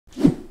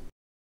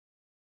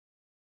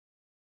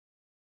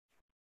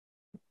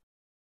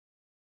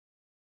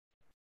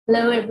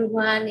Hello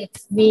everyone,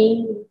 it's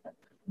me,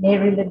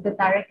 Mary Linda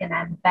Tarek, and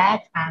I'm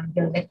back. I'm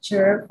your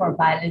lecturer for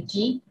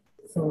biology.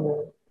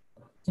 So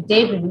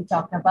today we will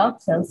talk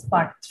about cells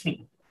part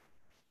 3.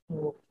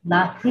 So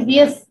last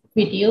previous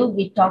video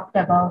we talked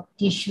about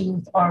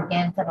tissues,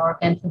 organs and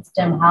organ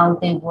system, how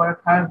they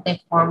work, how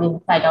they form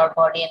inside our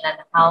body and then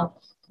how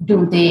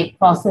do they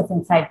process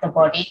inside the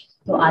body.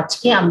 So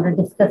আজকে আমরা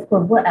discuss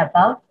করব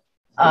about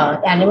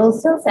animal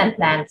cells and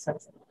plant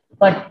cells.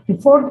 But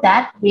before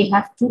that, we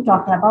have to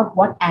talk about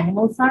what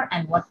animals are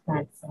and what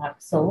plants are.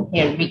 So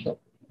here we go.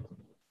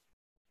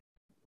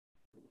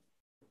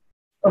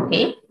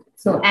 Okay,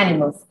 so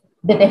animals.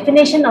 The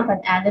definition of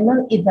an animal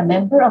is a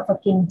member of a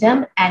kingdom,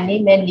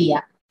 Animalia,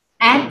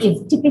 and is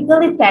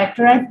typically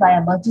characterized by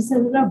a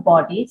multicellular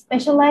body,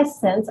 specialized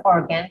cells,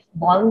 organs,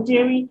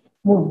 voluntary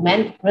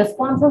movement,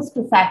 responses to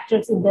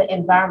factors in the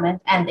environment,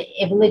 and the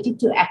ability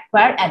to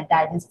acquire and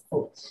digest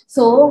food.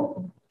 So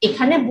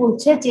এখানে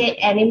বলছে যে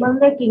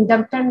অ্যানিমালের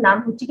কিংডমটার নাম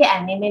হচ্ছে কি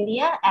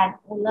Animalia and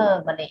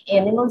মানে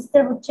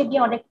অ্যানিমালসদের হচ্ছে কি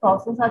অনেক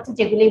প্রসেস আছে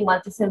যেগুলি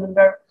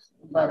multicellular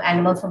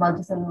animals are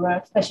multicellular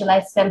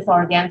specialized sense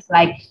organs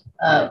like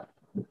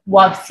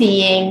what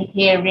seeing,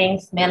 hearing,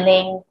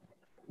 smelling,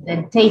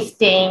 then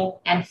tasting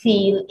and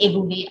feel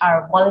এগুলি are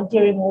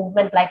voluntary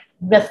movement like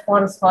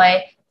response হয়.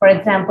 For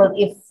example,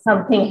 if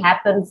something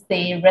happens,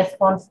 they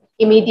respond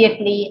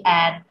immediately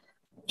and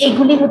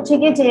এগুলি হচ্ছে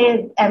কি যে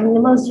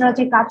অ্যানিমালসরা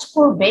যে কাজ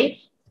করবে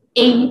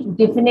এই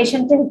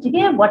ডেফিনেশনটা হচ্ছে কি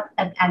what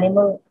an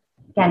animal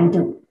can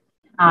do.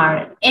 Are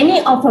any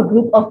of a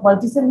group of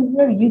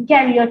multicellular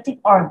eukaryotic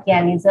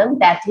organism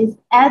that is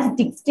as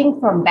distinct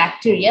from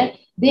bacteria,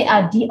 they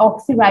are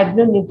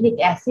deoxyribonucleic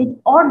acid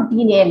or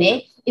DNA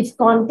is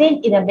contained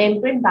in a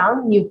membrane-bound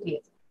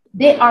nucleus.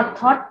 They are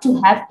thought to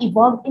have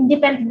evolved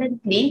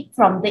independently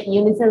from the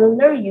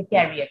unicellular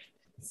eukaryote.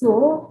 So,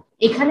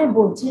 এখানে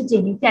বলছে যে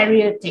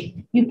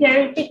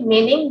eukaryotic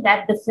meaning that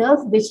the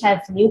cells which have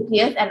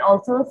nucleus and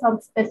also some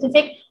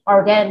specific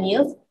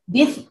organelles,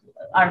 these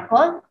are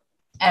called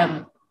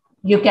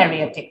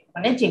eukaryotic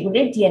মানে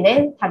যেগুলির DNA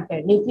থাকবে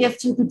nucleus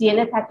যেহেতু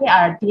DNA থাকে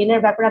আর DNA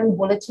এর ব্যাপারে আমি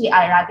বলেছি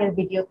আর আগের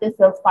ভিডিওতে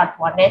সেলস পার্ট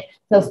 1 এ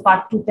সেলস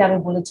পার্ট 2 তে আমি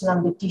বলেছিলাম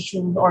যে টিস্যু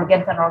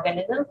অর্গানস এন্ড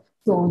অর্গানিজম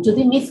তো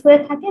যদি মিস হয়ে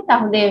থাকে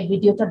তাহলে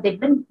ভিডিওটা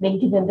দেখবেন link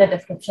is in the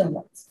description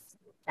box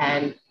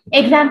and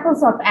examples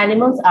of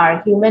animals are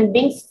human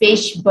beings,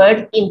 fish, bird,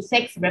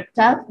 insects,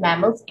 reptiles,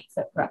 mammals, etc.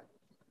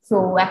 So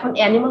এখন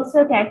অ্যানিমালস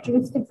এর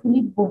ক্যারেক্টারিস্টিক্স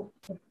গুলি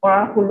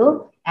পড়া হলো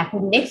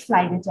এখন নেক্সট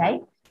স্লাইডে যাই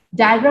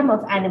ডায়াগ্রাম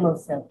অফ অ্যানিমাল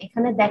সেল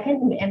এখানে দেখেন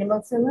অ্যানিমাল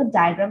সেলের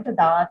ডায়াগ্রামটা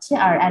দেওয়া আছে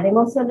আর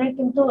অ্যানিমাল সেলের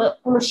কিন্তু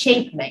কোনো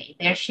শেপ নাই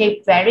দেয়ার শেপ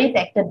ভ্যারিজ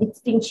একটা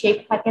ডিস্টিংক্ট শেপ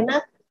থাকে না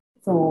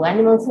তো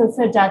অ্যানিমাল সেলস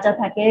এর যা যা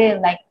থাকে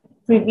লাইক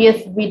প্রিভিয়াস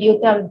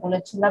ভিডিওতে আমি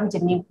বলেছিলাম যে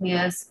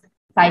নিউক্লিয়াস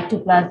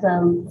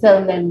সাইটোপ্লাজম সেল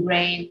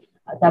মেমব্রেন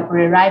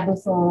তারপরে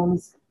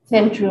রাইবোসোমস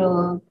centriole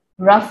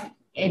rough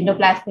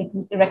endoplasmic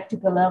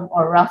reticulum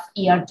or rough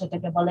ER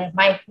যেটাকে বলে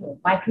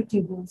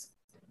microtubules.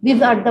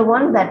 These are the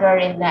ones that are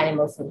in the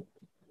animal cell.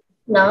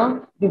 Now,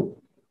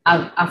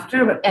 after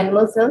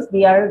animal cells,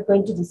 we are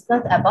going to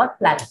discuss about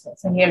plant cells.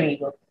 So here we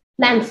go.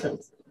 Plant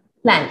cells.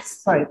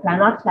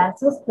 Not plant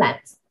cells,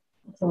 plants.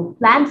 So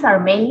plants are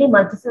mainly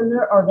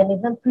multicellular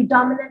organisms,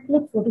 predominantly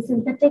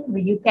photosynthetic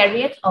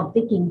eukaryotes of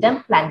the kingdom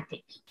Plantae.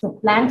 So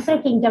plants are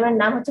kingdom and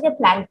name hoche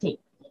Plantae.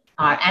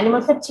 Our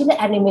animals are chile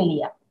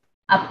Animalia.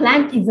 A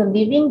plant is a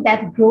living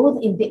that grows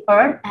in the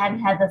earth and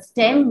has a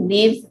stem,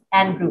 leaves,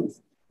 and roots.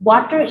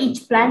 Water each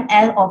plant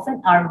as often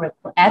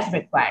as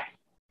required.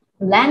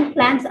 Land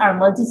plants are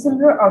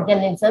multicellular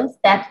organisms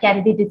that can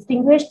be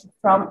distinguished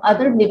from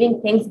other living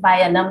things by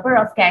a number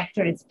of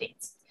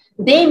characteristics.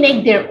 They make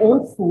their own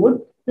food.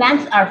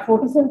 Plants are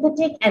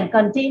photosynthetic and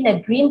contain a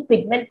green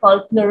pigment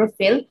called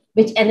chlorophyll,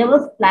 which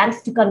enables plants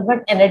to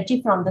convert energy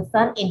from the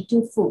sun into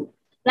food.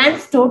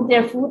 Plants store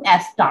their food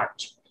as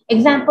starch.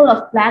 Example of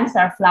plants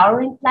are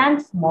flowering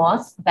plants,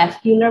 moss,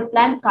 vascular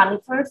plant,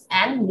 conifers,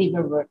 and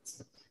liverworts.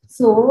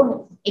 So,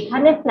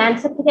 এখানে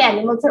plants এর থেকে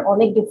animals এর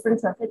অনেক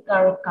difference আছে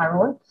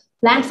কারণ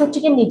plants হচ্ছে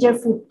কি নিজের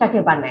ফুডটাকে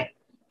বানায়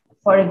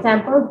for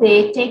example they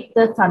take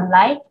the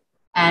sunlight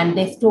and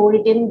they store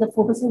it in the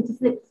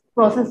photosynthesis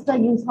processটা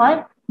use হয়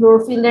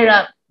chlorophyll এর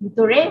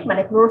ভিতরে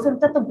মানে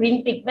chlorophyllটা তো green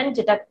pigment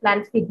যেটা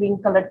plants কে green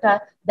কালারটা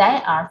দেয়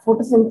আর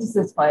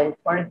photosynthesis হয়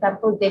for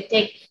example they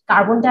take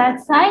carbon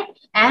dioxide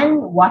and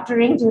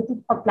watering যেহেতু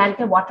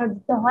প্ল্যান্টকে ওয়াটার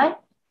দিতে হয়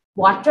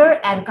water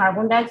and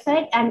carbon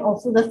dioxide and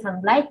also the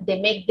sunlight they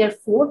make their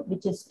food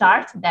which is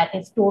starch that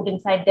is stored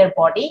inside their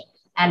body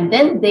and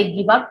then they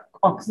give up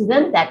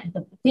oxygen that is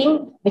the thing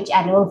which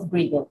animals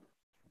breathe in.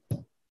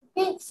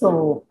 Okay, so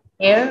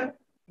here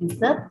is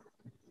the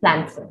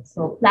plant cells.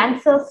 So plant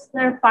cells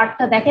are part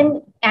of that.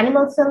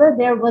 Animal cell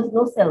there was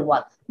no cell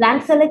wall.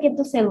 Plant cell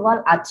কিন্তু cell wall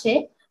আছে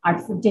আর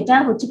যেটা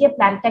হচ্ছে কি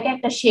প্ল্যান্টটাকে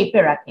একটা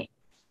শেপে রাখে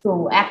তো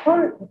এখন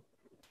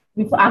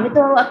আমি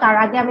তো তার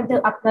আগে আমি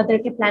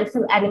আপনাদেরকে প্ল্যান্টস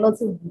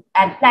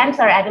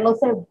আর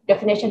অ্যানিমালস এর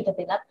ডেফিনেশনটা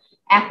দিলাম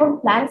এখন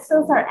প্ল্যান্ট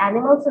সেলস আর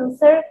অ্যানিমাল সেলস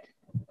এর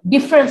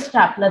ডিফারেন্সটা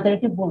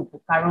আপনাদেরকে বলবো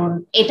কারণ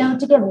এটা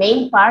হচ্ছে কি main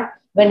part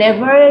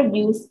whenever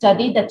you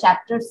study the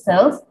chapter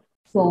cells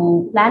So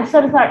plant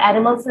cells R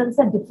animal cells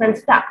এর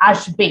ডিফারেন্সটা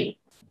আসবে।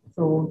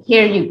 So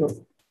here you go.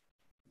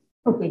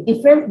 Okay,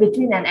 difference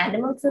between an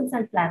animal cells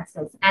and plant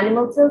cells.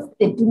 Animal cells,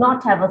 they do not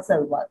have a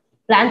cell wall.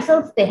 Plant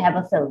cells, they have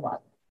a cell wall.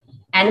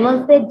 Animals,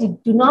 they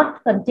do not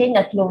contain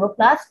a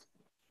chloroplast.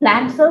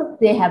 Plant cells,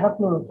 they have a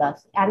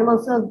chloroplast. Animal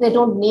cells, they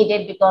don't need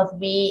it because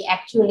we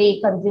actually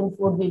consume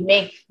food.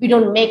 We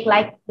don't make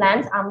like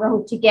plants. আমরা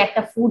হচ্ছে কি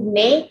একটা food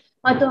নেই,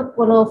 হয়তো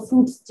কোনো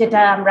fruits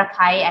যেটা আমরা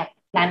খাই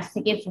প্ল্যান্টস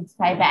থেকে ফ্রুটস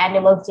খাই, বা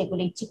অ্যানিমালস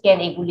যেগুলি চিকেন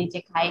এগুলি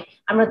যে খাই,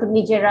 আমরা তো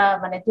নিজেরা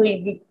মানে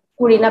তৈরি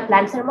করি না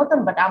প্ল্যান্টস এর মতন,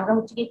 বাট আমরা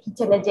হচ্ছে কি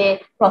কিচেনে যে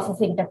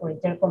প্রসেসিংটা করি,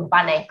 যেরকম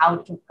বানাই, how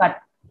to cut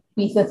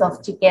pieces of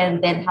chicken,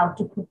 then how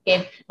to cook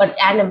it. But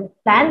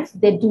plants,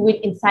 they do it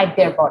inside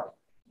their body.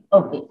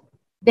 Okay.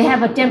 They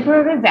have a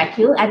temporary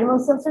vacuum. Animal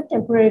cells are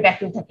temporary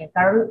vacuum থাকে,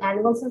 কারণ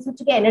animal cells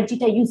হচ্ছে কি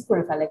এনার্জিটা use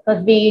করে ফেলে, because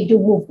we do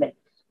movement.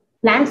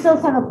 Plant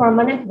cells have a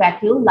permanent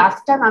vacuum. Last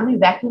time আমি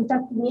ভ্যাকুয়ামটা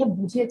নিয়ে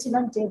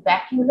বুঝিয়েছিলাম যে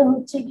ভ্যাকুয়ামে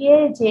হচ্ছে গিয়ে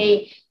যে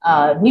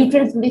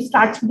নিউট্রিয়েন্টস গুলি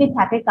স্টার্চ গুলি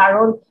থাকে,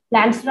 কারণ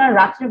প্ল্যান্টসরা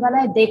রাতের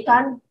বেলায় they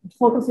can't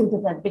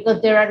photosynthesize because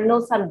there are no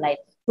sunlight,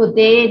 so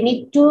they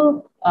need to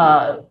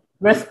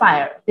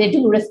respire. They do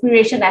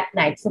respiration at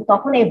night, so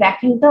তখন এই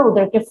ভ্যাকুয়ামটা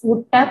ওদেরকে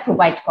ফুডটা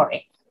প্রোভাইড করে।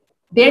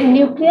 Their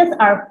nucleus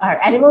are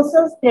animal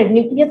cells. Their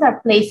nucleus are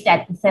placed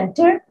at the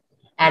center,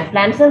 and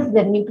plant cells,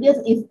 their nucleus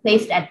is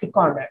placed at the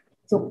corner.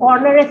 So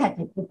corner এ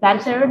থাকে, plant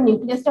cell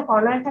নিউক্লিয়াসটা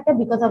কর্নারে থাকে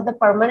because of the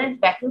permanent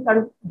vacuum,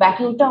 কারণ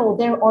ভ্যাকুয়ামটা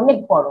ওদের অনেক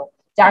বড়,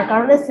 যার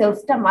কারণে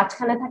সেলসটা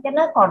মাঝখানে থাকে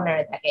না,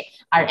 কর্নারে থাকে।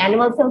 আর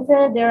animal সেলসে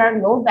there are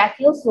no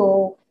vacuum, so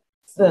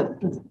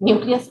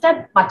নিউক্লিয়াসটা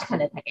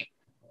মাঝখানে থাকে।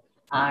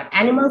 আর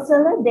অ্যানিমাল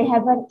সেলে they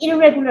have an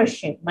irregular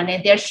shape, মানে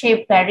their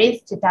shape varies,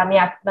 যেটা আমি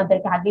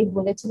আপনাদেরকে আগেই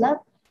বলেছিলাম।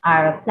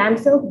 আর plant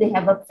cells, they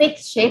have a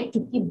fixed shape to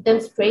keep them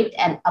straight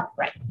and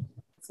upright.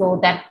 So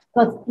that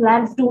because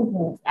plants don't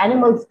move,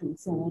 animals do,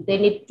 so they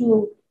need to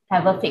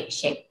have a fixed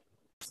shape.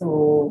 So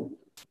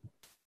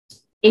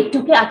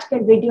একটুকে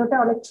আজকের ভিডিওটা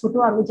অনেক ছোট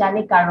আমি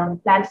জানি, কারণ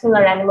প্ল্যান্ট সেল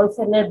আর animal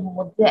সেলের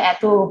মধ্যে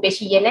এত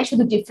বেশি ইয়ে নেই,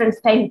 শুধু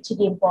ডিফারেন্সটাই হচ্ছে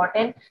কি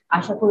ইম্পর্টেন্ট।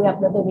 আশা করি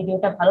আপনাদের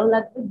ভিডিওটা ভালো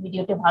লাগবে।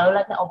 ভিডিওটা ভালো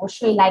লাগলে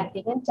অবশ্যই লাইক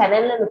দিবেন,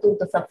 চ্যানেলে নতুন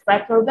তো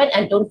সাবস্ক্রাইব করবেন,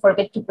 and don't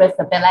forget to press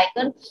the bell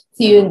icon.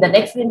 See you in the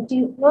next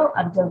video.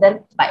 Until then,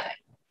 bye bye.